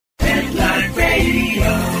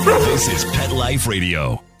This is Pet Life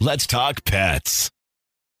Radio. Let's talk pets.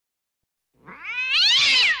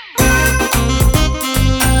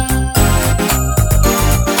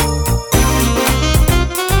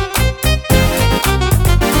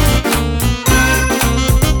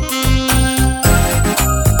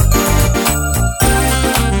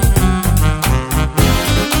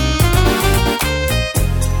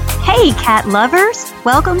 Hey, cat lovers!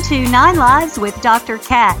 Welcome to 9 Lives with Dr.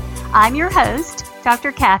 Cat. I'm your host,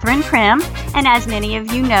 Dr. Catherine Prim, and as many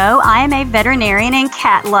of you know, I am a veterinarian and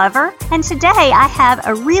cat lover, and today I have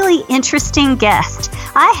a really interesting guest.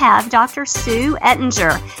 I have Dr. Sue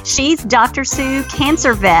Ettinger. She's Dr. Sue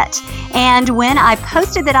Cancer Vet, and when I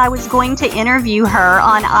posted that I was going to interview her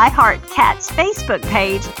on iHeartCat's Facebook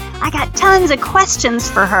page, I got tons of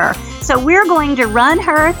questions for her. So we're going to run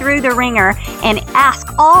her through the ringer and ask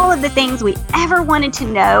all of the things we ever wanted to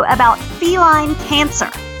know about feline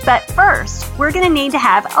cancer. But first, we're going to need to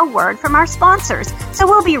have a word from our sponsors. So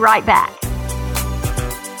we'll be right back.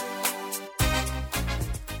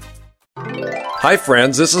 Hi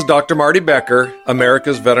friends, this is Dr. Marty Becker,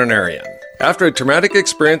 America's veterinarian. After a traumatic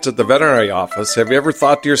experience at the veterinary office, have you ever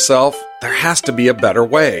thought to yourself, there has to be a better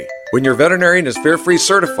way? When your veterinarian is fear-free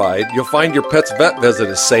certified, you'll find your pet's vet visit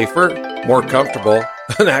is safer, more comfortable,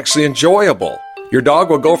 and actually enjoyable. Your dog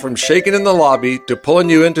will go from shaking in the lobby to pulling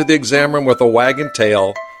you into the exam room with a wagging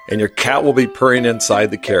tail, and your cat will be purring inside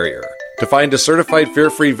the carrier. To find a certified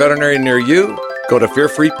fear-free veterinarian near you, go to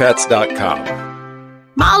fearfreepets.com.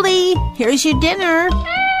 Molly, here's your dinner.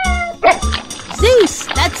 Zeus,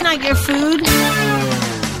 that's not your food.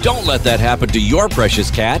 Don't let that happen to your precious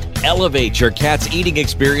cat. Elevate your cat's eating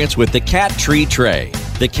experience with the Cat Tree Tray.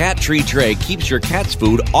 The Cat Tree Tray keeps your cat's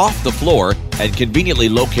food off the floor and conveniently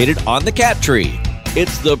located on the cat tree.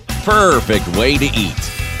 It's the perfect way to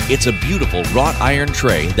eat. It's a beautiful wrought iron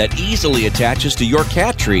tray that easily attaches to your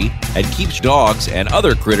cat tree and keeps dogs and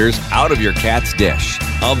other critters out of your cat's dish.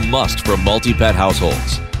 A must for multi-pet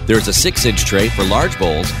households. There's a 6-inch tray for large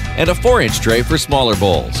bowls and a 4-inch tray for smaller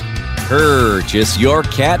bowls. Purchase your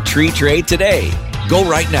Cat Tree Tray today. Go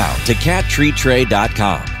right now to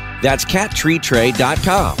cattreetray.com. That's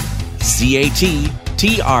cattreetray.com.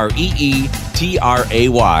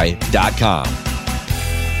 cattreetray.com.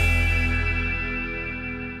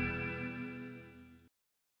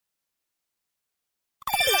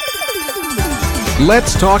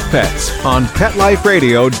 Let's Talk Pets on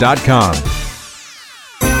PetLifeRadio.com.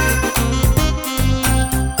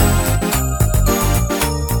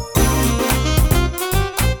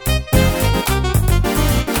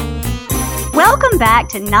 Welcome back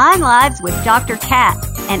to 9 Lives with Dr. Cat.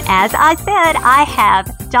 And as I said, I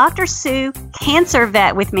have Dr. Sue Cancer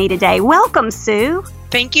Vet with me today. Welcome, Sue.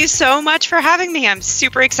 Thank you so much for having me. I'm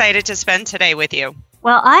super excited to spend today with you.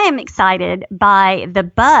 Well, I am excited by the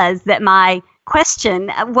buzz that my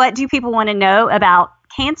question, what do people want to know about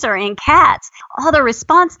cancer in cats, all the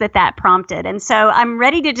response that prompted. And so I'm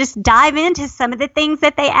ready to just dive into some of the things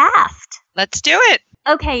that they asked. Let's do it.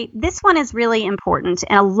 Okay, this one is really important,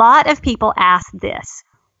 and a lot of people ask this.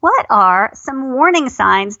 What are some warning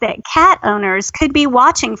signs that cat owners could be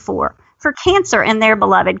watching for cancer in their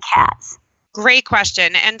beloved cats? Great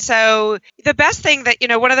question. And so the best thing that,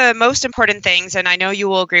 one of the most important things, and I know you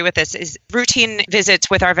will agree with this, is routine visits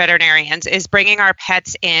with our veterinarians, is bringing our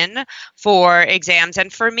pets in for exams.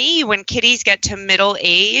 And for me, when kitties get to middle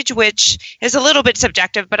age, which is a little bit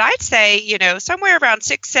subjective, but I'd say, somewhere around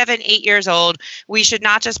 6, 7, 8 years old, we should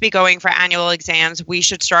not just be going for annual exams. We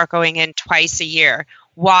should start going in twice a year.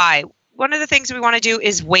 Why? One of the things we want to do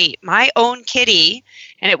is weight. My own kitty,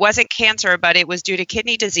 and it wasn't cancer, but it was due to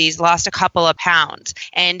kidney disease, lost a couple of pounds.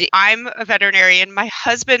 And I'm a veterinarian. My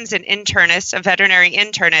husband's an internist, a veterinary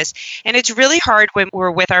internist. And it's really hard when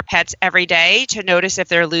we're with our pets every day to notice if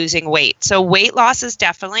they're losing weight. So weight loss is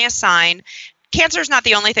definitely a sign. Cancer is not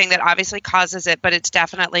the only thing that obviously causes it, but it's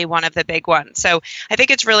definitely one of the big ones. So I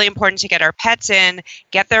think it's really important to get our pets in,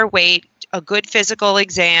 get their weight, a good physical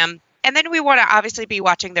exam. And then we want to obviously be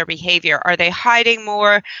watching their behavior. Are they hiding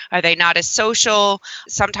more? Are they not as social?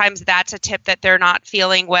 Sometimes that's a tip that they're not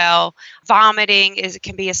feeling well. Vomiting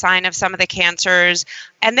can be a sign of some of the cancers.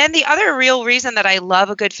 And then the other real reason that I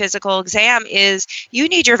love a good physical exam is you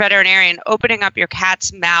need your veterinarian opening up your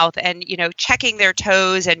cat's mouth and, checking their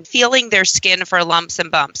toes and feeling their skin for lumps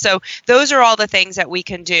and bumps. So those are all the things that we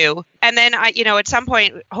can do. And then, at some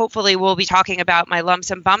point, hopefully we'll be talking about my lumps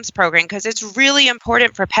and bumps program, because it's really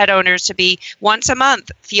important for pet owners to be once a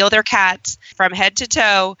month, feel their cats from head to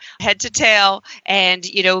toe, head to tail, and,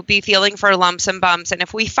 be feeling for lumps and bumps. And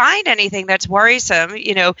if we find anything that's worrisome,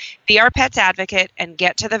 be our pet's advocate and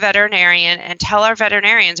get to the veterinarian and tell our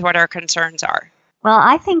veterinarians what our concerns are. Well,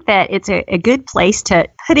 I think that it's a good place to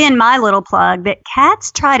put in my little plug that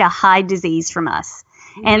cats try to hide disease from us.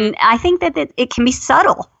 Mm-hmm. And I think that it can be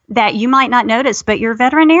subtle, that you might not notice, but your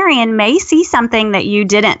veterinarian may see something that you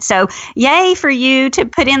didn't. So yay for you to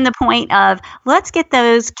put in the point of, let's get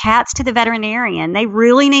those cats to the veterinarian. They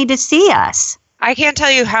really need to see us. I can't tell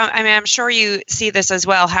you I'm sure you see this as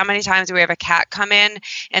well. How many times do we have a cat come in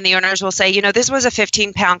and the owners will say, this was a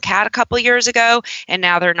 15-pound cat a couple years ago and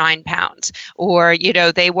now they're 9 pounds. Or,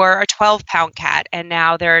 they were a 12-pound cat and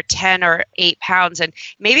now they're 10 or 8 pounds. And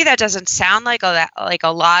maybe that doesn't sound like a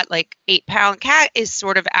lot, like 8-pound cat is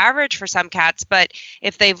sort of average for some cats. But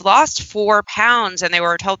if they've lost 4 pounds and they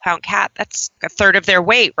were a 12-pound cat, that's a third of their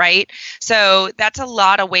weight, right? So that's a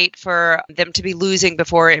lot of weight for them to be losing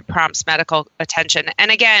before it prompts medical attention.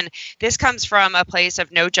 And again, this comes from a place of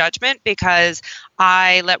no judgment, because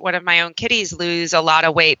I let one of my own kitties lose a lot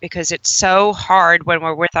of weight, because it's so hard when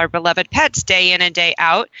we're with our beloved pets day in and day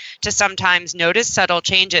out to sometimes notice subtle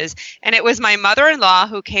changes. And it was my mother-in-law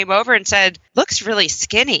who came over and said, looks really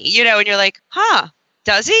skinny, and you're like, huh?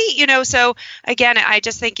 Does he? So again, I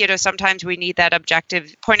just think, sometimes we need that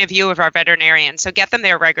objective point of view of our veterinarian. So get them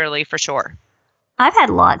there regularly for sure. I've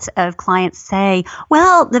had lots of clients say,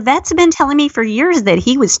 well, the vets have been telling me for years that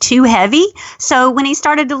he was too heavy. So when he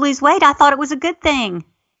started to lose weight, I thought it was a good thing.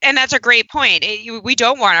 And that's a great point. We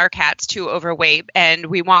don't want our cats too overweight, and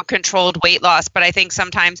we want controlled weight loss. But I think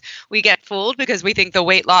sometimes we get fooled because we think the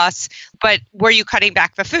weight loss, but were you cutting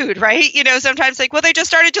back the food, right? Sometimes well, they just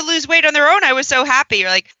started to lose weight on their own. I was so happy. You're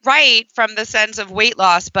like, right, from the sense of weight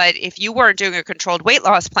loss. But if you weren't doing a controlled weight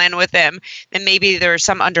loss plan with them, then maybe there's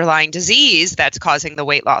some underlying disease that's causing the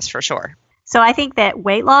weight loss for sure. So I think that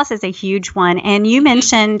weight loss is a huge one. And you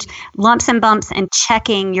mentioned lumps and bumps and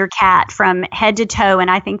checking your cat from head to toe.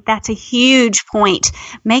 And I think that's a huge point.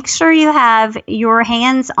 Make sure you have your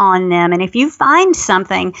hands on them. And if you find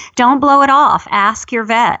something, don't blow it off. Ask your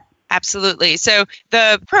vet. Absolutely. So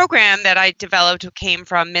the program that I developed came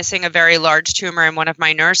from missing a very large tumor in one of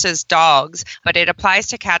my nurse's dogs, but it applies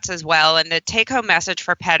to cats as well. And the take-home message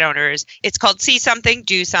for pet owners, it's called See Something,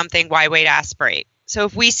 Do Something, Why Wait, Aspirate. So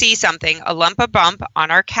if we see something, a lump or bump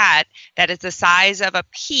on our cat that is the size of a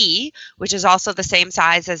pea, which is also the same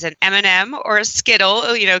size as an M&M or a Skittle,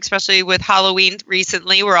 especially with Halloween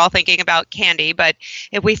recently, we're all thinking about candy. But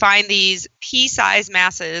if we find these pea-sized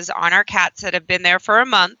masses on our cats that have been there for a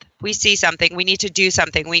month, we see something, we need to do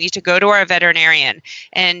something. We need to go to our veterinarian.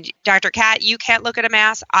 And Dr. Cat, you can't look at a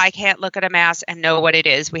mass. I can't look at a mass and know what it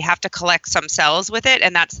is. We have to collect some cells with it,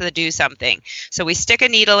 and that's the do something. So we stick a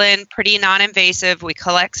needle in, pretty non-invasive. We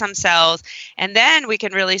collect some cells, and then we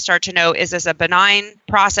can really start to know, is this a benign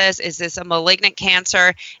process? Is this a malignant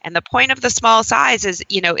cancer? And the point of the small size is,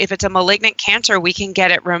 if it's a malignant cancer, we can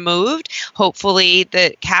get it removed. Hopefully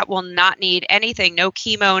the cat will not need anything, no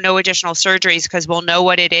chemo, no additional surgeries, because we'll know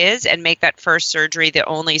what it is and make that first surgery the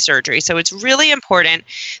only surgery. So it's really important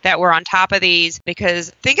that we're on top of these, because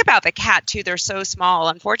think about the cat too. They're so small.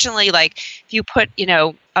 Unfortunately, if you put,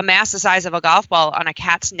 a mass the size of a golf ball on a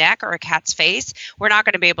cat's neck or a cat's face, we're not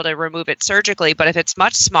going to be able to remove it surgically. But if it's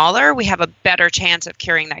much smaller, we have a better chance of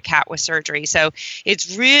curing that cat with surgery. So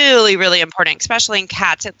it's really, really important, especially in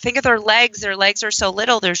cats. Think of their legs. Their legs are so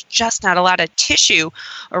little, there's just not a lot of tissue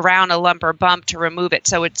around a lump or bump to remove it.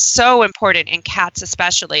 So it's so important in cats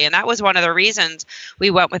especially. And that was one of the reasons we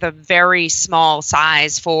went with a very small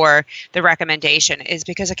size for the recommendation, is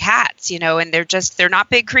because of cats, and they're not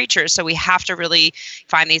big creatures. So we have to really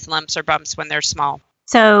find these lumps or bumps when they're small.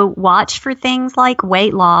 So watch for things like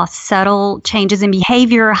weight loss, subtle changes in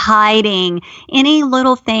behavior, hiding, any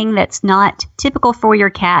little thing that's not typical for your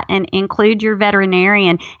cat, and include your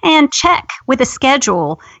veterinarian, and check with a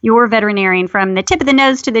schedule your veterinarian from the tip of the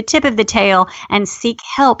nose to the tip of the tail, and seek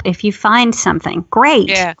help if you find something. Great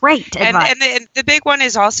advice. And the big one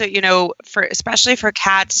is also, especially for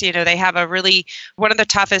cats, they have one of the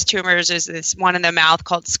toughest tumors is this one in the mouth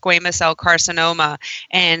called squamous cell carcinoma.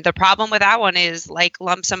 And the problem with that one is, like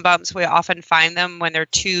lumps and bumps, we often find them when they're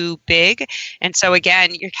too big. And so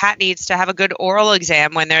again, your cat needs to have a good oral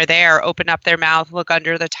exam when they're there, open up their mouth, look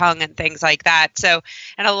under the tongue and things like that. So,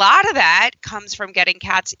 and a lot of that comes from getting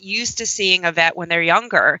cats used to seeing a vet when they're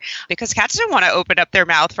younger, because cats don't want to open up their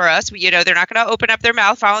mouth for us. They're not going to open up their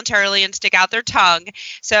mouth voluntarily and stick out their tongue.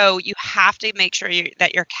 So you have to make sure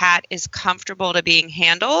that your cat is comfortable to being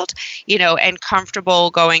handled, and comfortable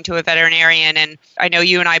going to a veterinarian. And I know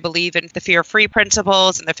you and I believe in the fear-free principles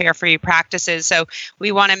and the fear-free practices. So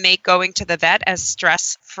we want to make going to the vet as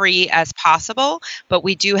stress-free as possible, but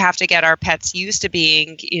we do have to get our pets used to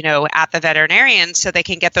being, at the veterinarian so they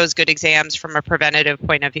can get those good exams from a preventative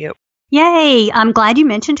point of view. Yay. I'm glad you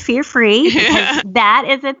mentioned fear-free because that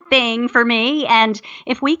is a thing for me. And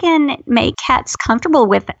if we can make cats comfortable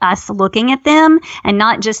with us looking at them and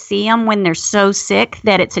not just see them when they're so sick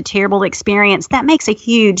that it's a terrible experience, that makes a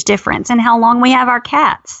huge difference in how long we have our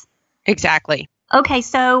cats. Exactly. Okay,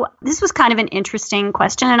 so this was kind of an interesting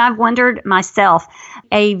question, and I've wondered myself.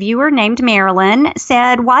 A viewer named Marilyn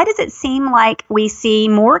said, why does it seem like we see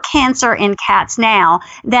more cancer in cats now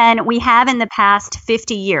than we have in the past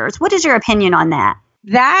 50 years? What is your opinion on that?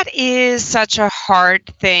 That is such a hard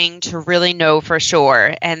thing to really know for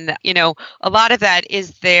sure. And, a lot of that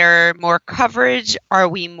is there more coverage? Are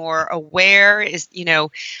we more aware?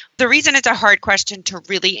 The reason it's a hard question to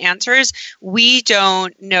really answer is we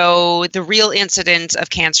don't know the real incidence of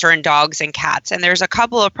cancer in dogs and cats. And there's a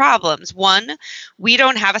couple of problems. One, we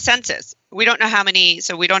don't have a census. We don't know how many,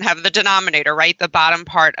 so we don't have the denominator, right? The bottom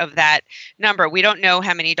part of that number. We don't know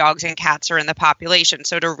how many dogs and cats are in the population.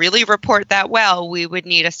 So to really report that well, we would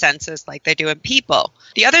need a census like they do in people.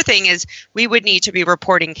 The other thing is we would need to be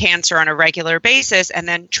reporting cancer on a regular basis and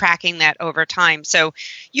then tracking that over time. So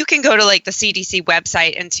you can go to like the CDC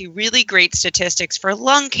website and see really great statistics for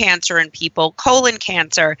lung cancer in people, colon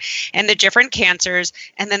cancer, and the different cancers.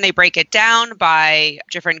 And then they break it down by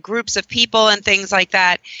different groups of people and things like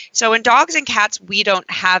that. So in dogs and cats, we don't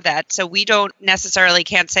have that. So we don't necessarily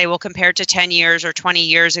can't say, well, compared to 10 years or 20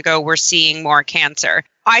 years ago, we're seeing more cancer.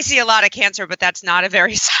 I see a lot of cancer, but that's not a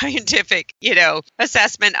very scientific,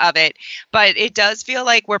 assessment of it. But it does feel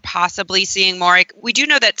like we're possibly seeing more. We do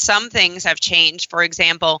know that some things have changed. For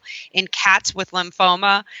example, in cats with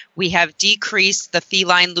lymphoma, we have decreased the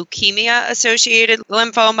feline leukemia-associated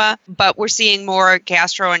lymphoma, but we're seeing more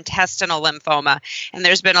gastrointestinal lymphoma. And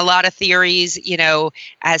there's been a lot of theories,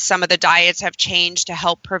 as some of the diets have changed to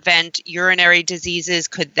help prevent urinary diseases.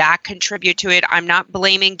 Could that contribute to it? I'm not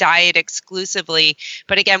blaming diet exclusively.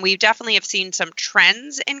 But again, we definitely have seen some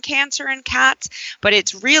trends in cancer in cats, but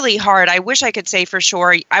it's really hard. I wish I could say for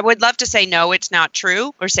sure. I would love to say, no, it's not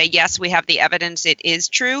true, or say, yes, we have the evidence it is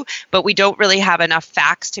true, but we don't really have enough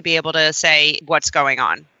facts to be able to say what's going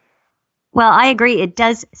on. Well, I agree. It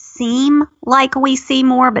does seem like we see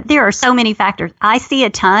more, but there are so many factors. I see a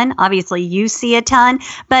ton. Obviously, you see a ton,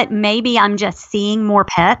 but maybe I'm just seeing more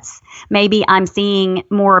pets. Maybe I'm seeing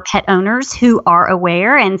more pet owners who are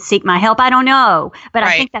aware and seek my help. I don't know, but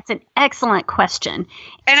right. I think that's an excellent question.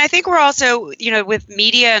 And I think we're also, with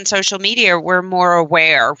media and social media, we're more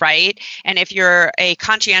aware, right? And if you're a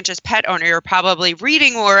conscientious pet owner, you're probably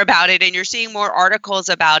reading more about it and you're seeing more articles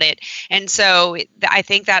about it. And so I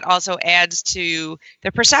think that also adds to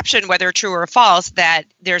the perception, whether true or false, that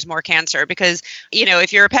there's more cancer. Because,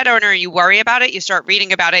 if you're a pet owner and you worry about it, you start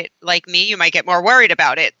reading about it like me, you might get more worried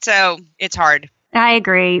about it. So it's hard. I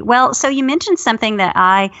agree. Well, so you mentioned something that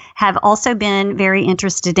I have also been very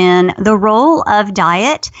interested in, the role of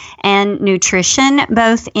diet and nutrition,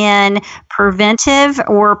 both in preventive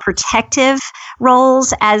or protective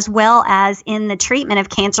roles, as well as in the treatment of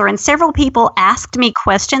cancer. And several people asked me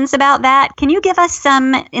questions about that. Can you give us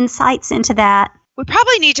some insights into that? We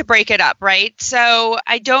probably need to break it up, right? So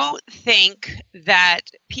I don't think that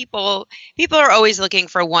people are always looking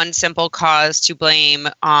for one simple cause to blame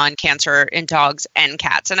on cancer in dogs and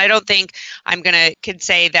cats. And I don't think could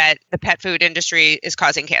say that the pet food industry is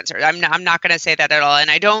causing cancer. I'm not going to say that at all.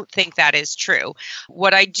 And I don't think that is true.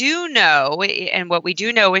 What I do know, and what we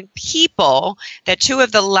do know in people, that two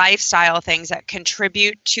of the lifestyle things that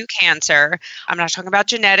contribute to cancer, I'm not talking about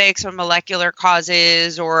genetics or molecular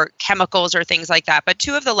causes or chemicals or things like that, but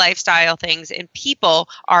two of the lifestyle things in people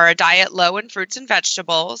are a diet low in fruits and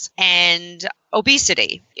vegetables and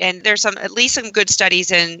obesity. And there's at least some good studies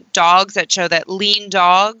in dogs that show that lean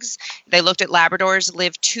dogs, they looked at Labradors,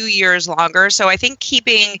 live 2 years longer. So I think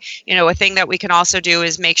keeping, a thing that we can also do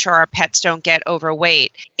is make sure our pets don't get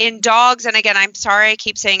overweight. In dogs, and again, I'm sorry I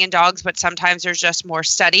keep saying in dogs, but sometimes there's just more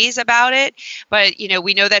studies about it. But,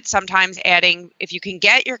 we know that sometimes adding, if you can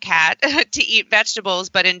get your cat to eat vegetables,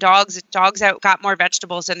 but in dogs that got more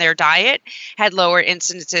vegetables in their diet had lower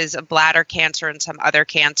incidences of bladder cancer and some other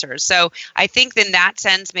cancers. So I think in that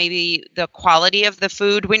sense, maybe the quality of the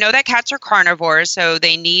food. We know that cats are carnivores, so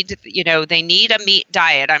they need a meat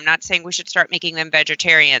diet. I'm not saying we should start making them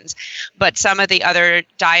vegetarians, but some of the other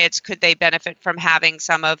diets, could they benefit from having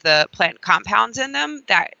some of the plant compounds in them?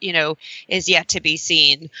 That, is yet to be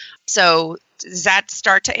seen. So does that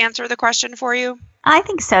start to answer the question for you? I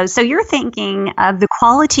think so. So you're thinking of the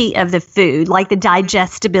quality of the food, like the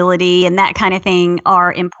digestibility and that kind of thing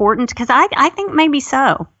are important? Because I think maybe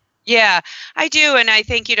so. Yeah, I do. And I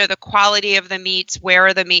think, the quality of the meats, where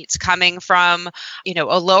are the meats coming from?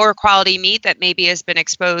 A lower quality meat that maybe has been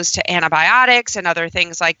exposed to antibiotics and other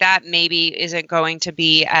things like that maybe isn't going to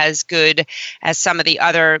be as good as some of the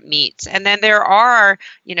other meats. And then there are,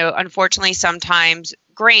 unfortunately, sometimes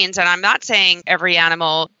grains, and I'm not saying every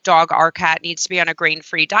animal, dog or cat, needs to be on a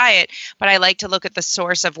grain-free diet, but I like to look at the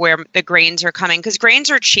source of where the grains are coming, because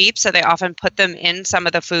grains are cheap, so they often put them in some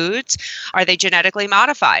of the foods. Are they genetically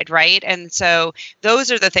modified, right? And so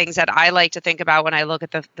those are the things that I like to think about when I look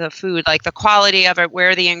at the food, like the quality of it, where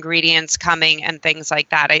are the ingredients coming, and things like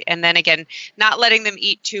that. And then again, not letting them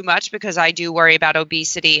eat too much, because I do worry about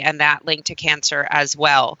obesity and that linked to cancer as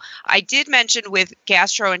well. I did mention with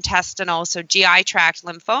gastrointestinal, so GI tract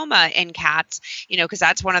lymphoma in cats, because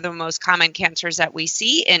that's one of the most common cancers that we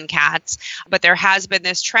see in cats. But there has been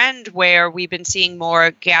this trend where we've been seeing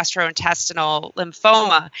more gastrointestinal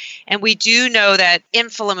lymphoma. And we do know that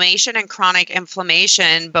inflammation and chronic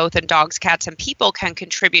inflammation, both in dogs, cats, and people, can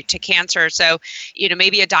contribute to cancer. So,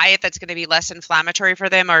 maybe a diet that's going to be less inflammatory for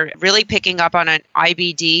them, or really picking up on an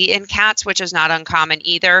IBD in cats, which is not uncommon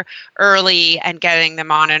either, early, and getting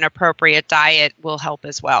them on an appropriate diet will help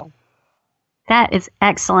as well. That is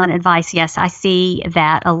excellent advice. Yes, I see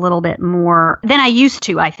that a little bit more than I used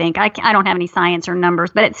to, I think. I don't have any science or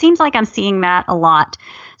numbers, but it seems like I'm seeing that a lot.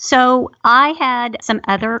 So I had some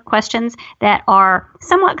other questions that are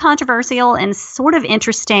somewhat controversial and sort of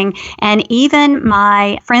interesting. And even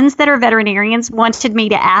my friends that are veterinarians wanted me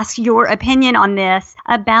to ask your opinion on this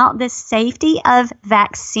about the safety of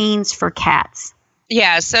vaccines for cats.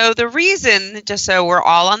 Yeah, so the reason, just so we're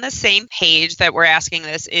all on the same page that we're asking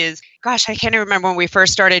this, is, gosh, I can't even remember when we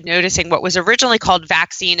first started noticing what was originally called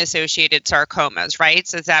vaccine-associated sarcomas, right?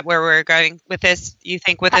 So is that where we're going with this, you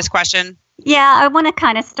think, with this question? Yeah, I want to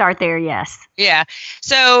kind of start there, yes. Yeah.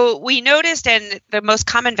 So we noticed, and the most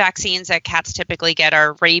common vaccines that cats typically get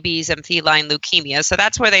are rabies and feline leukemia. So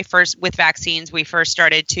that's where with vaccines, we first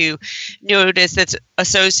started to notice this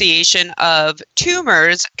association of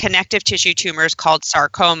tumors, connective tissue tumors called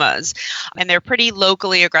sarcomas. And they're pretty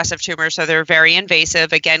locally aggressive tumors, so they're very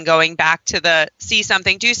invasive. Again, going back to the see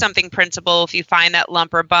something, do something principle, if you find that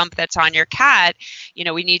lump or bump that's on your cat,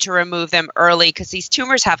 we need to remove them early, because these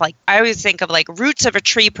tumors have, I always think of roots of a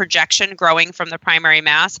tree projection growing from the primary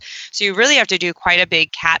mass. So you really have to do quite a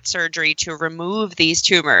big cat surgery to remove these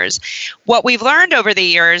tumors. What we've learned over the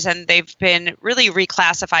years, and they've been really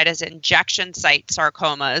reclassified as injection site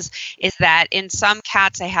sarcomas, is that in some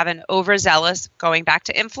cats they have an overzealous, going back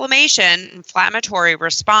to inflammatory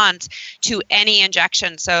response to any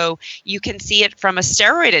injection. So you can see it from a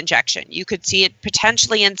steroid injection. You could see it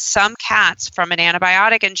potentially in some cats from an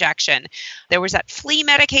antibiotic injection. There was that flea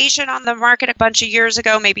medication on the market a bunch of years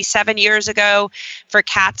ago, maybe 7 years ago, for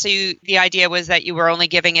cats. The idea was that you were only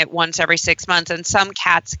giving it once every 6 months, and some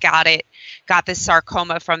cats got this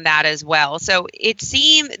sarcoma from that as well. So it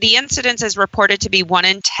seemed the incidence is reported to be 1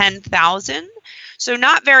 in 10,000. So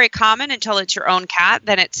not very common until it's your own cat.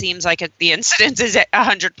 Then it seems like the incidence is at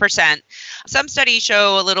 100%. Some studies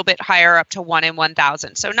show a little bit higher, up to 1 in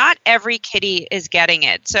 1,000. So not every kitty is getting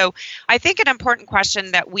it. So I think an important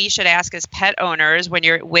question that we should ask as pet owners when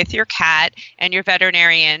you're with your cat and your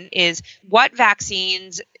veterinarian is, what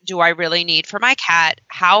vaccines do I really need for my cat?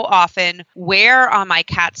 How often? Where on my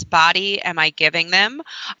cat's body am I giving them?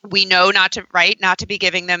 We know not to be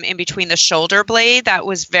giving them in between the shoulder blade. That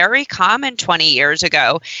was very common 20 years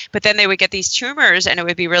ago. But then they would get these tumors and it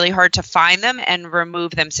would be really hard to find them and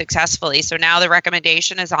remove them successfully. So now the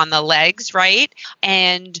recommendation is on the legs, right?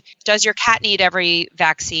 And does your cat need every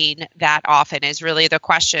vaccine that often is really the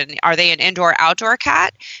question. Are they an indoor-outdoor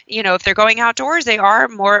cat? If they're going outdoors, they are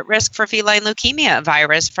more at risk for feline leukemia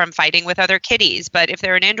virus from fighting with other kitties. But if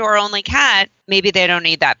they're an indoor-only cat, maybe they don't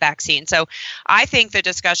need that vaccine. So I think the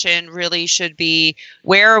discussion really should be,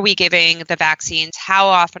 where are we giving the vaccines? How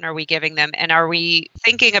often are we giving them? And are we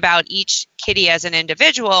thinking about each kitty as an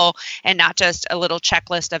individual and not just a little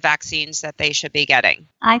checklist of vaccines that they should be getting?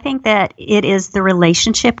 I think that it is the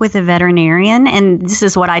relationship with the veterinarian. And this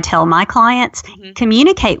is what I tell my clients. Mm-hmm.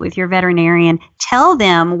 Communicate with your veterinarian. Tell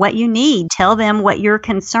them what you need. Tell them what your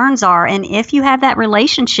concerns are. And if you have that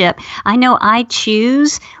relationship, I know I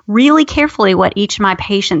choose really carefully what each of my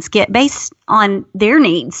patients get based on their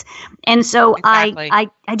needs. And so exactly.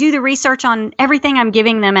 I do the research on everything I'm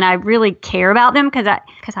giving them, and I really care about them because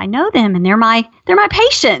I know them and they're my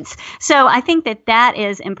patients. So I think that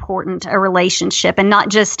is important, a relationship, and not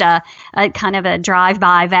just a kind of a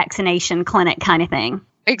drive-by vaccination clinic kind of thing.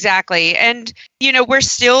 Exactly. And, we're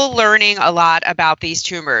still learning a lot about these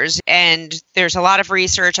tumors. And there's a lot of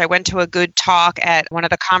research. I went to a good talk at one of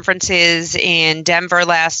the conferences in Denver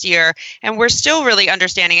last year, and we're still really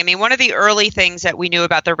understanding. I mean, one of the early things that we knew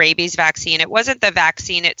about the rabies vaccine, it wasn't the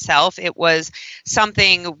vaccine itself. It was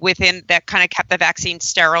something within that kind of kept the vaccine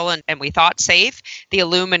sterile and we thought safe, the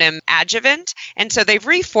aluminum adjuvant. And so they've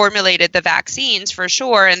reformulated the vaccines for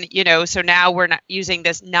sure. And, so now we're not using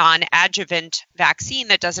this non-adjuvant vaccine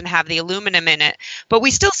that doesn't have the aluminum in it. But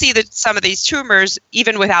we still see that some of these tumors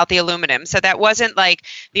even without the aluminum. So that wasn't like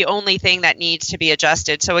the only thing that needs to be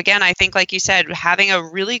adjusted. So again, I think like you said, having a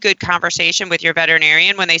really good conversation with your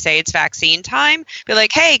veterinarian when they say it's vaccine time, be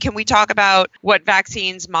like, hey, can we talk about what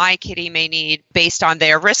vaccines my kitty may need based on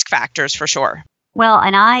their risk factors for sure? Well,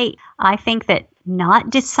 and I think that not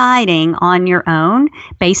deciding on your own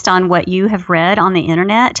based on what you have read on the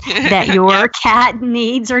internet that your cat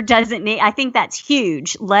needs or doesn't need, I think that's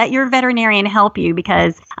huge. Let your veterinarian help you,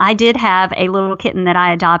 because I did have a little kitten that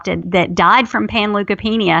I adopted that died from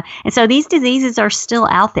panleukopenia. And so these diseases are still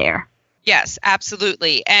out there. Yes,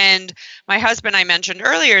 absolutely. And my husband, I mentioned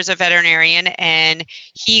earlier, is a veterinarian, and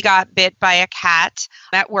he got bit by a cat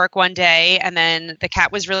at work one day. And then the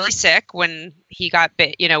cat was really sick when he got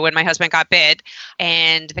bit, when my husband got bit,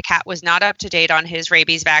 and the cat was not up to date on his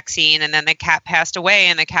rabies vaccine. And then the cat passed away,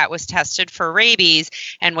 and the cat was tested for rabies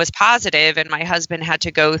and was positive. And my husband had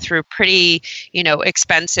to go through pretty,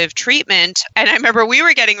 expensive treatment. And I remember we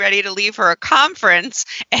were getting ready to leave for a conference,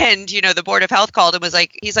 and, the Board of Health called and was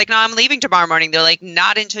like, he's like, no, I'm leaving tomorrow morning. They're like,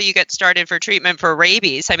 not until you get started for treatment for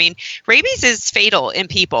rabies. I mean, rabies is fatal in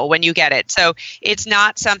people when you get it. So it's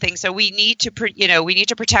not something. So we need to, we need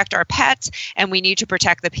to protect our pets, and we need to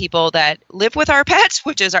protect the people that live with our pets,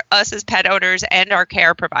 which is us as pet owners and our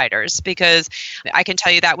care providers, because I can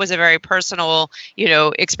tell you that was a very personal,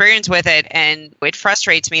 experience with it. And it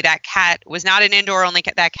frustrates me. That cat was not an indoor only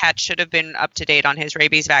cat. That cat should have been up to date on his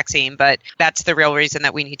rabies vaccine, but that's the real reason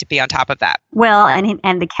that we need to be on top of that. Well,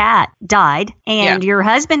 and the cat died, and your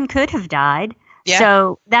husband could have died. Yeah.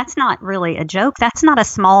 So that's not really a joke. That's not a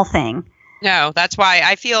small thing. No, that's why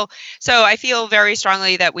I feel very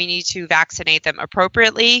strongly that we need to vaccinate them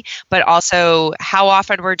appropriately, but also how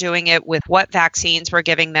often we're doing it, with what vaccines we're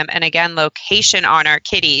giving them. And again, location on our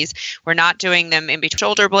kitties. We're not doing them in between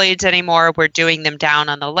shoulder blades anymore. We're doing them down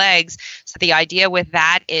on the legs. So the idea with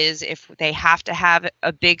that is if they have to have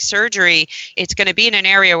a big surgery, it's going to be in an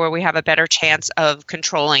area where we have a better chance of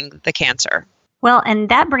controlling the cancer. Well, and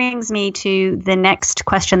that brings me to the next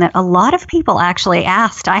question that a lot of people actually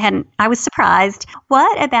asked. I was surprised.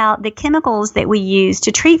 What about the chemicals that we use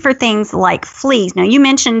to treat for things like fleas? Now, you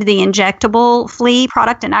mentioned the injectable flea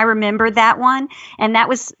product, and I remember that one, and that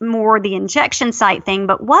was more the injection site thing.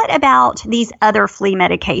 But what about these other flea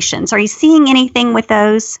medications? Are you seeing anything with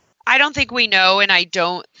those? I don't think we know, and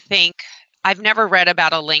I've never read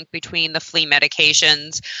about a link between the flea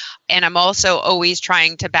medications, and I'm also always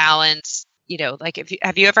trying to balance, like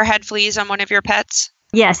have you ever had fleas on one of your pets?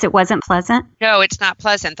 Yes, it wasn't pleasant. No, it's not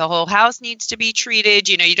pleasant. The whole house needs to be treated.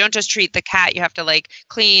 You don't just treat the cat. You have to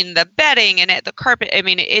clean the bedding and the carpet. I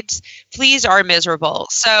mean, fleas are miserable.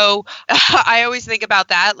 So I always think about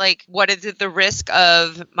that. What is the risk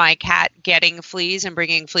of my cat getting fleas and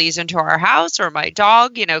bringing fleas into our house, or my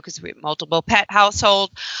dog, because we have multiple pet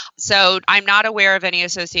household. So I'm not aware of any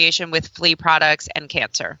association with flea products and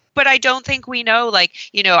cancer. But I don't think we know,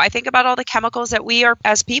 I think about all the chemicals that we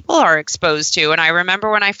as people are exposed to. And I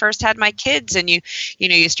remember when I first had my kids, and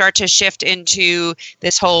you start to shift into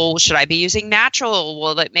this whole, should I be using natural?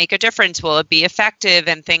 Will it make a difference? Will it be effective?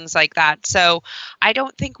 And things like that. So I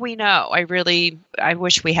don't think we know. I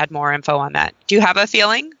wish we had more info on that. Do you have a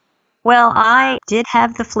feeling? Well, I did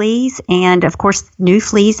have the fleas, and of course, new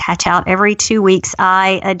fleas hatch out every 2 weeks.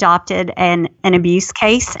 I adopted an abuse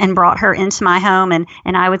case and brought her into my home, and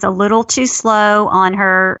I was a little too slow on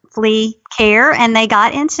her flea care, and they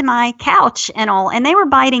got into my couch and all, and they were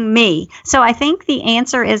biting me. So I think the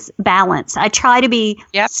answer is balance. I try to be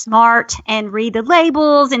smart and read the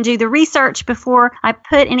labels and do the research before I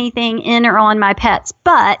put anything in or on my pets,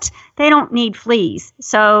 but they don't need fleas.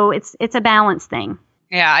 So it's a balance thing.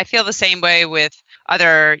 Yeah, I feel the same way with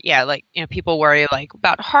other, people worry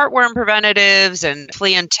about heartworm preventatives and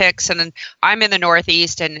flea and ticks. And I'm in the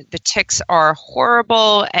Northeast, and the ticks are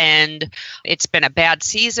horrible, and it's been a bad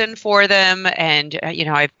season for them. And,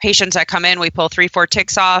 I have patients that come in, we pull 3-4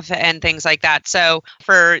 ticks off and things like that. So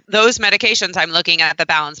for those medications, I'm looking at the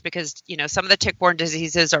balance, because, some of the tick-borne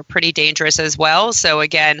diseases are pretty dangerous as well. So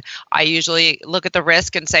again, I usually look at the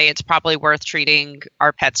risk and say it's probably worth treating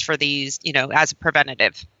our pets for these, as a preventative.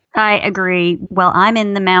 I agree. Well, I'm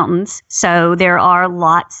in the mountains, so there are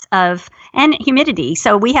lots of, and humidity.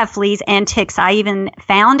 So we have fleas and ticks. I even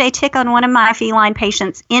found a tick on one of my feline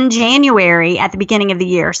patients in January at the beginning of the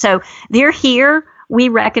year. So they're here. We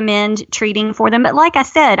recommend treating for them. But like I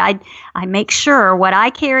said, I make sure what I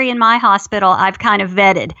carry in my hospital, I've kind of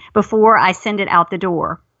vetted before I send it out the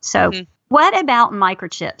door. So What about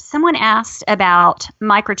microchips? Someone asked about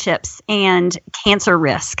microchips and cancer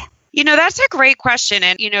risk. That's a great question.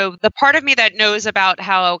 And, the part of me that knows about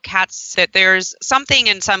how cats, that there's something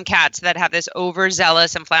in some cats that have this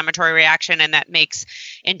overzealous inflammatory reaction and that makes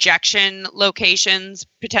injection locations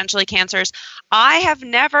potentially cancers. I have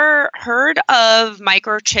never heard of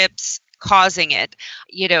microchips causing it.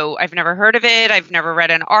 I've never heard of it. I've never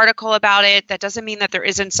read an article about it. That doesn't mean that there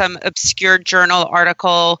isn't some obscure journal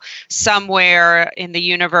article somewhere in the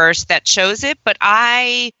universe that shows it, but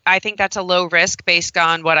I think that's a low risk based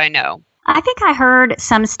on what I know. I think I heard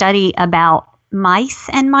some study about mice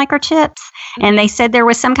and microchips, and they said there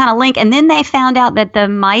was some kind of link, and then they found out that the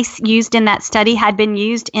mice used in that study had been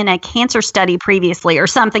used in a cancer study previously or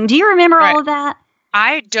something. Do you remember all of that?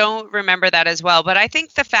 I don't remember that as well, but I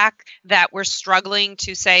think the fact that we're struggling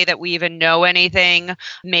to say that we even know anything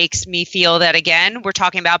makes me feel that, again, we're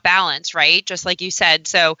talking about balance, right? Just like you said.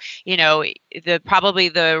 So, probably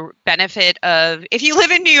the benefit of, if you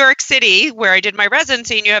live in New York City, where I did my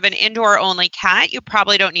residency, and you have an indoor only cat, you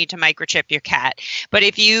probably don't need to microchip your cat. But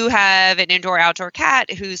if you have an indoor-outdoor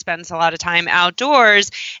cat who spends a lot of time outdoors,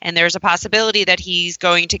 and there's a possibility that he's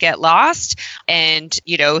going to get lost, and,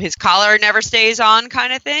 his collar never stays on,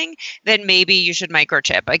 kind of thing, then maybe you should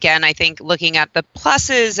microchip. Again, I think looking at the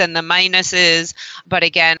pluses and the minuses, but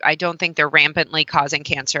again, I don't think they're rampantly causing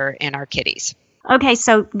cancer in our kitties. Okay,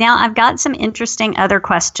 so now I've got some interesting other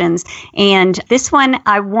questions, and this one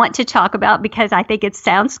I want to talk about because I think it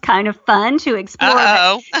sounds kind of fun to explore.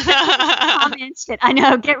 Commented, I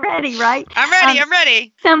know, get ready, right? I'm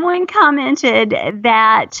ready. Someone commented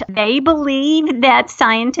that they believe that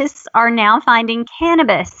scientists are now finding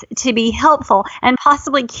cannabis to be helpful and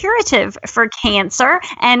possibly curative for cancer,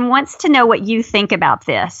 and wants to know what you think about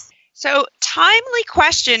this. So, timely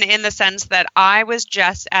question in the sense that I was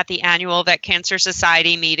just at the annual Vet Cancer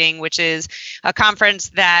Society meeting, which is a conference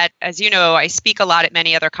that, as you know, I speak a lot at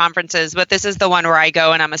many other conferences, but this is the one where I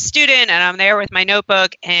go and I'm a student and I'm there with my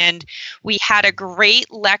notebook. And we had a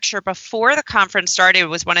great lecture before the conference started. It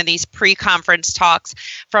was one of these pre-conference talks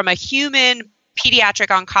from a human pediatric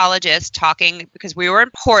oncologist talking, because we were in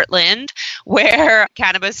Portland where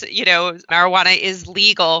cannabis, marijuana is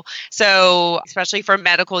legal. So especially for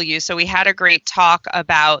medical use. So we had a great talk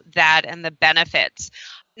about that and the benefits,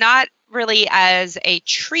 not really as a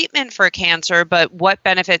treatment for cancer, but what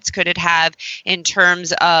benefits could it have in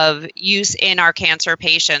terms of use in our cancer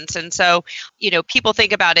patients. And so, people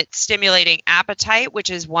think about it stimulating appetite, which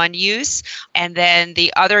is one use. And then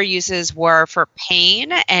the other uses were for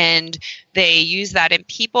pain. And they use that in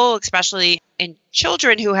people, especially in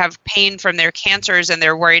children who have pain from their cancers and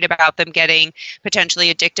they're worried about them getting potentially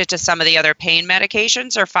addicted to some of the other pain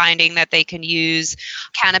medications, or finding that they can use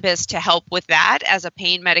cannabis to help with that as a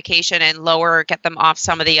pain medication and get them off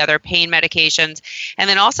some of the other pain medications. And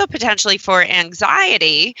then also potentially for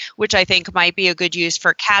anxiety, which I think might be a good use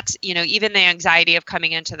for cats, even the anxiety of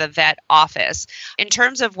coming into the vet office. In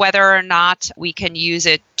terms of whether or not we can use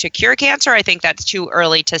it to cure cancer, I think that's too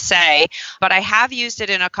early to say. But I have used it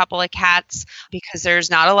in a couple of cats because there's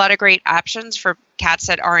not a lot of great options for cats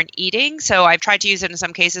that aren't eating. So I've tried to use it in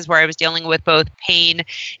some cases where I was dealing with both pain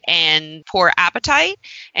and poor appetite.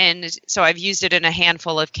 And so I've used it in a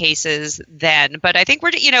handful of cases then. But I think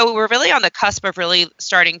we're really on the cusp of really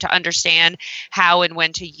starting to understand how and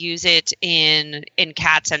when to use it in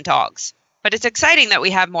cats and dogs. But it's exciting that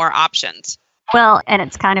we have more options. Well, and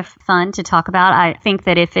it's kind of fun to talk about. I think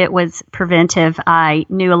that if it was preventive, I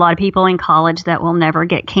knew a lot of people in college that will never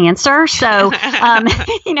get cancer. So,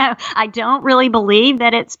 I don't really believe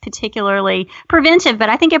that it's particularly preventive, but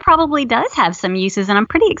I think it probably does have some uses, and I'm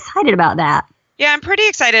pretty excited about that. Yeah, I'm pretty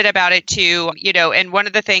excited about it too. And one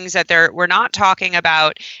of the things that we're not talking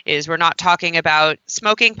about is we're not talking about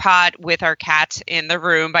smoking pot with our cats in the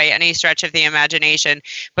room by any stretch of the imagination.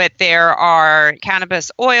 But there are cannabis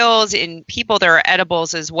oils in people. There are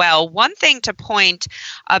edibles as well. One thing to point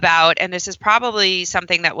about, and this is probably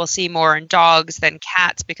something that we'll see more in dogs than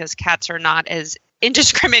cats, because cats are not as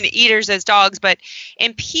indiscriminate eaters as dogs, but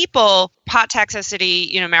in people, pot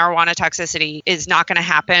toxicity, marijuana toxicity is not going to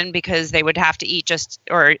happen because they would have to eat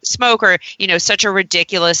or smoke or, such a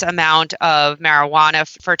ridiculous amount of marijuana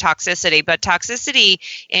for toxicity. But toxicity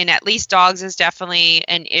in at least dogs is definitely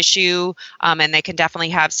an issue, and they can definitely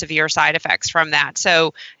have severe side effects from that.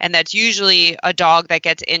 So, and that's usually a dog that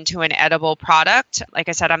gets into an edible product. Like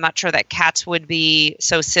I said, I'm not sure that cats would be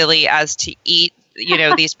so silly as to eat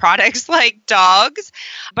these products like dogs.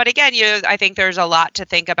 But again, I think there's a lot to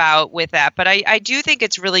think about with that. But I do think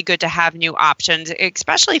it's really good to have new options,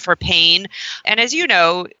 especially for pain. And as you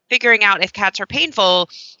know, figuring out if cats are painful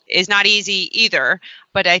is not easy either.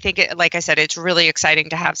 But I think, like I said, it's really exciting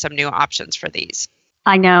to have some new options for these.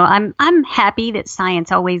 I know. I'm happy that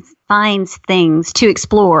science always finds things to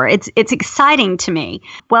explore. It's exciting to me.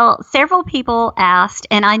 Well, several people asked,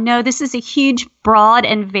 and I know this is a huge, broad,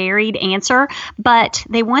 and varied answer, but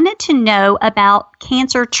they wanted to know about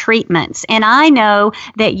cancer treatments. And I know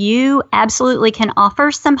that you absolutely can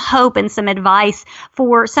offer some hope and some advice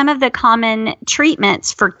for some of the common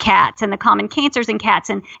treatments for cats and the common cancers in cats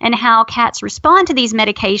and how cats respond to these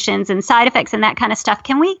medications and side effects and that kind of stuff.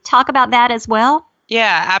 Can we talk about that as well?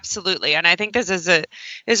 Yeah, absolutely. And I think this is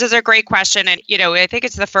a great question. And, I think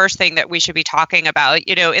it's the first thing that we should be talking about,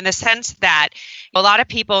 in the sense that a lot of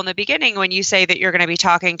people in the beginning, when you say that you're going to be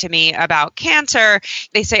talking to me about cancer,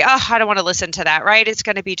 they say, oh, I don't want to listen to that, right? It's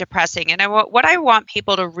going to be depressing. And what I want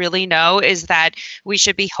people to really know is that we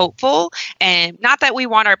should be hopeful, and not that we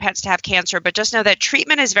want our pets to have cancer, but just know that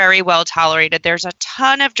treatment is very well tolerated. There's a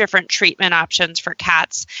ton of different treatment options for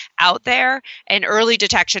cats out there, and early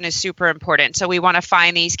detection is super important. So we want to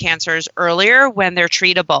find these cancers earlier when they're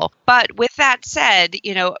treatable. But with that said,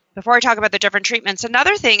 before I talk about the different treatments,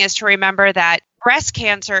 another thing is to remember that breast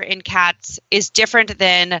cancer in cats is different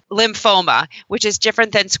than lymphoma, which is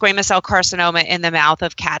different than squamous cell carcinoma in the mouth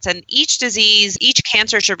of cats. And each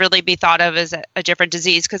cancer should really be thought of as a different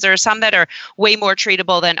disease, because there are some that are way more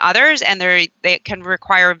treatable than others, and they can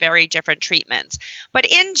require very different treatments.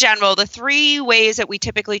 But in general, the three ways that we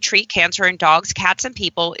typically treat cancer in dogs, cats, and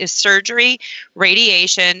people is surgery,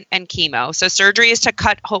 radiation, and chemo. So surgery is to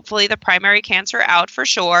cut, hopefully, the primary cancer out for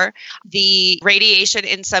sure, the radiation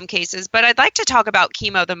in some cases. But I'd like to talk about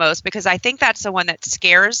chemo the most, because I think that's the one that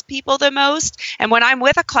scares people the most. And when I'm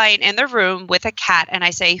with a client in the room with a cat and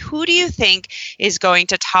I say, who do you think is going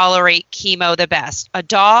to tolerate chemo the best? A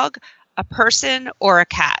dog, a person, or a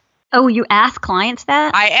cat? Oh, you ask clients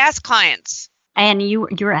that? I ask clients. And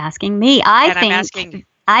you're asking me.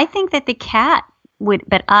 I think that the cat would,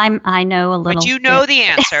 but I know a little. But you know the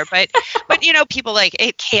answer. But people like,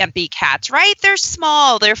 it can't be cats, right? They're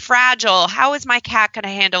small, they're fragile. How is my cat going to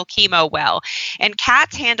handle chemo well? And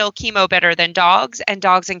cats handle chemo better than dogs, and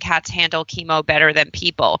dogs and cats handle chemo better than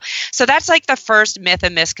people. So that's like the first myth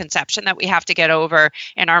and misconception that we have to get over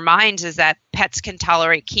in our minds, is that pets can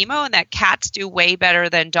tolerate chemo and that cats do way better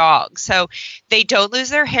than dogs. So they don't lose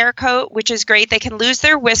their hair coat, which is great. They can lose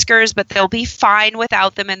their whiskers, but they'll be fine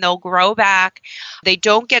without them and they'll grow back. They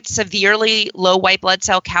don't get severely low white blood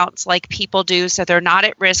cell counts like people do, so they're not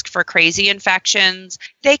at risk for crazy infections.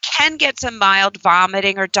 They can get some mild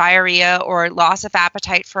vomiting or diarrhea or loss of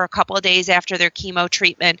appetite for a couple of days after their chemo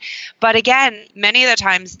treatment. But again, many of the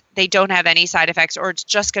times they don't have any side effects, or it's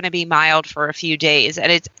just going to be mild for a few days.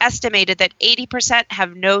 And it's estimated that 80%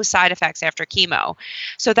 have no side effects after chemo.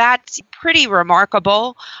 So that's pretty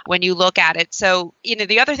remarkable when you look at it. So,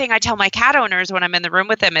 the other thing I tell my cat owners when I'm in the room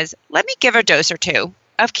with them is, let me give a dose or two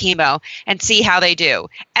of chemo and see how they do.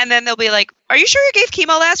 And then they'll be like, are you sure you gave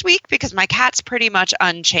chemo last week? Because my cat's pretty much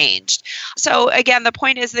unchanged. So again, the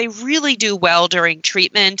point is they really do well during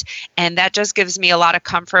treatment. And that just gives me a lot of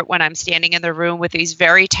comfort when I'm standing in the room with these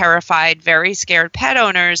very terrified, very scared pet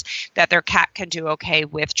owners that their cat can do okay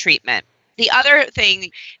with treatment. The other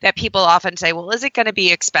thing that people often say, well, is it going to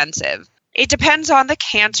be expensive? It depends on the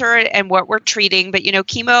cancer and what we're treating. But,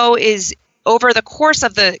 chemo is over the course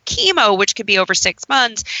of the chemo, which could be over 6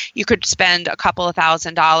 months, you could spend a couple of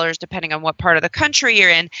 $1,000s depending on what part of the country you're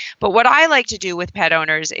in. But what I like to do with pet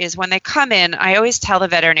owners is when they come in, I always tell the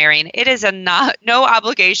veterinarian, it is a no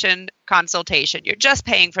obligation consultation. You're just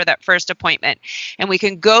paying for that first appointment. And we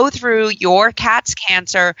can go through your cat's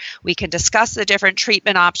cancer. We can discuss the different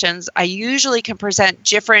treatment options. I usually can present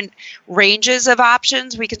different ranges of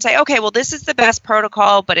options. We can say, okay, well, this is the best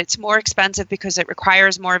protocol, but it's more expensive because it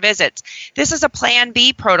requires more visits. This is a plan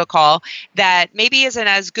B protocol that maybe isn't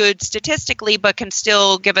as good statistically, but can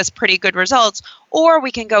still give us pretty good results. Or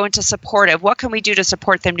we can go into supportive. What can we do to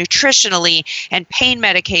support them nutritionally and pain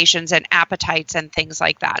medications and appetites and things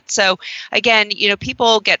like that? So again,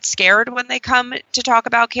 people get scared when they come to talk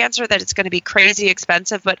about cancer that it's going to be crazy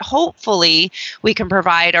expensive, but hopefully we can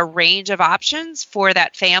provide a range of options for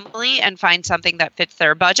that family and find something that fits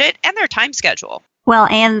their budget and their time schedule. Well,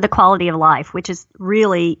 and the quality of life, which is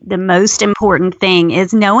really the most important thing,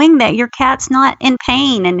 is knowing that your cat's not in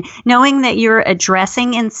pain and knowing that you're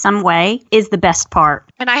addressing in some way is the best part.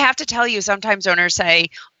 And I have to tell you, sometimes owners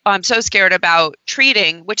say, I'm so scared about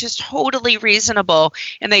treating, which is totally reasonable.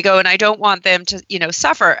 And they go, and I don't want them to,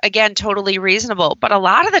 suffer. Again, totally reasonable. But a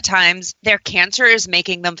lot of the times their cancer is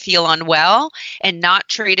making them feel unwell, and not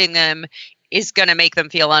treating them is going to make them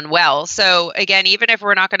feel unwell. So again, even if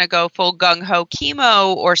we're not going to go full gung-ho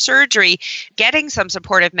chemo or surgery, getting some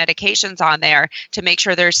supportive medications on there to make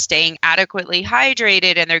sure they're staying adequately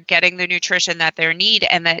hydrated and they're getting the nutrition that they need,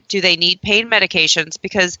 and that do they need pain medications?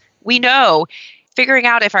 Because we know figuring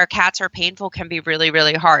out if our cats are painful can be really,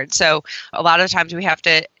 really hard. So a lot of times we have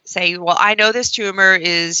to say, well, I know this tumor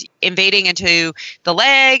is invading into the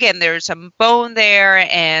leg and there's some bone there.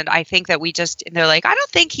 And I think that they're like, I don't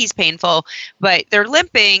think he's painful, but they're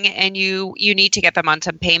limping and you need to get them on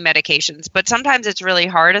some pain medications. But sometimes it's really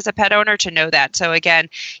hard as a pet owner to know that. So again,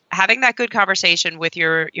 having that good conversation with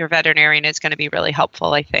your veterinarian is going to be really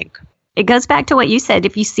helpful, I think. It goes back to what you said.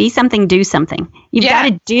 If you see something, do something. You've got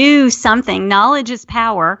to do something. Knowledge is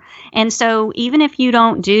power. And so even if you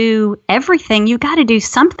don't do everything, you got to do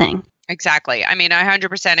something. Exactly. I mean, I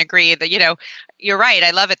 100% agree that, you're right. I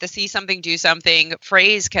love it. The see something, do something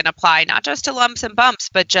phrase can apply not just to lumps and bumps,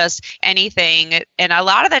 but just anything. And a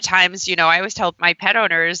lot of the times, I always tell my pet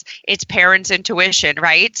owners, it's parents' intuition,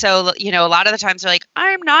 right? So, a lot of the times they're like,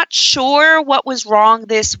 I'm not sure what was wrong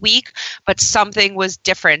this week, but something was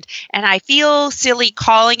different. And I feel silly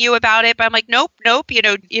calling you about it, but I'm like, nope.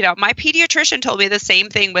 My pediatrician told me the same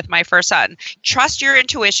thing with my first son. Trust your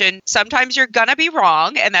intuition. Sometimes you're going to be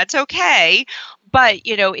wrong, and that's okay. But,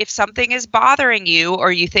 if something is bothering you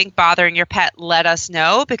or you think bothering your pet, let us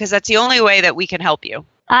know, because that's the only way that we can help you.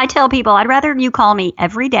 I tell people I'd rather you call me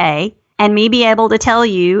every day and me be able to tell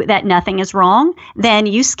you that nothing is wrong than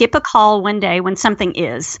you skip a call one day when something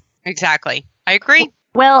is. Exactly. I agree.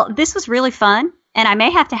 Well, this was really fun, and I may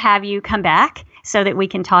have to have you come back so that we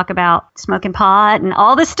can talk about smoking pot and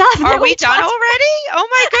all the stuff. Are we done already? Oh,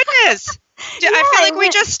 my goodness. Yeah, I feel like we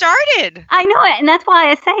just started. I know it, and that's why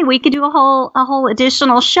I say we could do a whole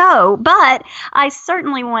additional show. But I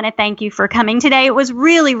certainly want to thank you for coming today. It was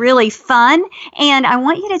really, really fun, and I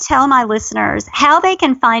want you to tell my listeners how they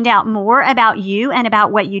can find out more about you and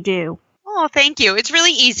about what you do. Oh, thank you. It's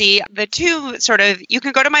really easy. The two you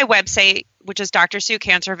can go to my website, which is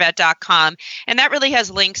drsuecancervet.com. And that really has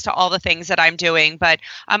links to all the things that I'm doing. But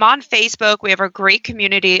I'm on Facebook. We have a great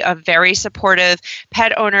community of very supportive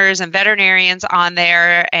pet owners and veterinarians on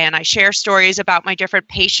there. And I share stories about my different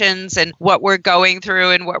patients and what we're going through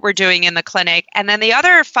and what we're doing in the clinic. And then the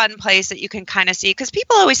other fun place that you can kind of see, because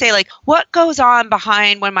people always say, like, what goes on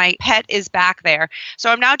behind when my pet is back there? So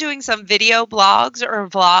I'm now doing some video blogs or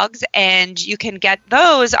vlogs, and you can get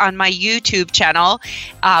those on my YouTube channel,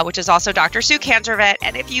 which is also Dr. Sue Cancer Vet.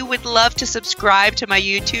 And if you would love to subscribe to my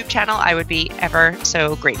YouTube channel, I would be ever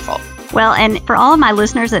so grateful. Well, and for all of my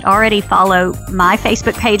listeners that already follow my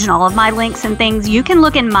Facebook page and all of my links and things, you can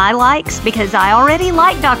look in my likes because I already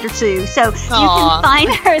like Dr. Sue. So you can find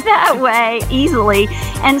her that way easily.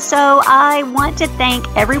 And so I want to thank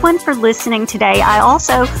everyone for listening today. I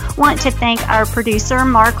also want to thank our producer,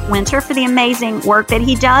 Mark Winter, for the amazing work that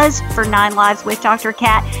he does for 9 Lives with Dr.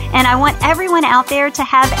 Cat. And I want everyone out there to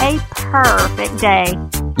have a perfect day.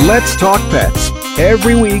 Let's Talk Pets,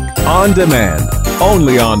 every week on demand,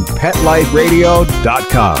 only on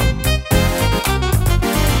PetLifeRadio.com.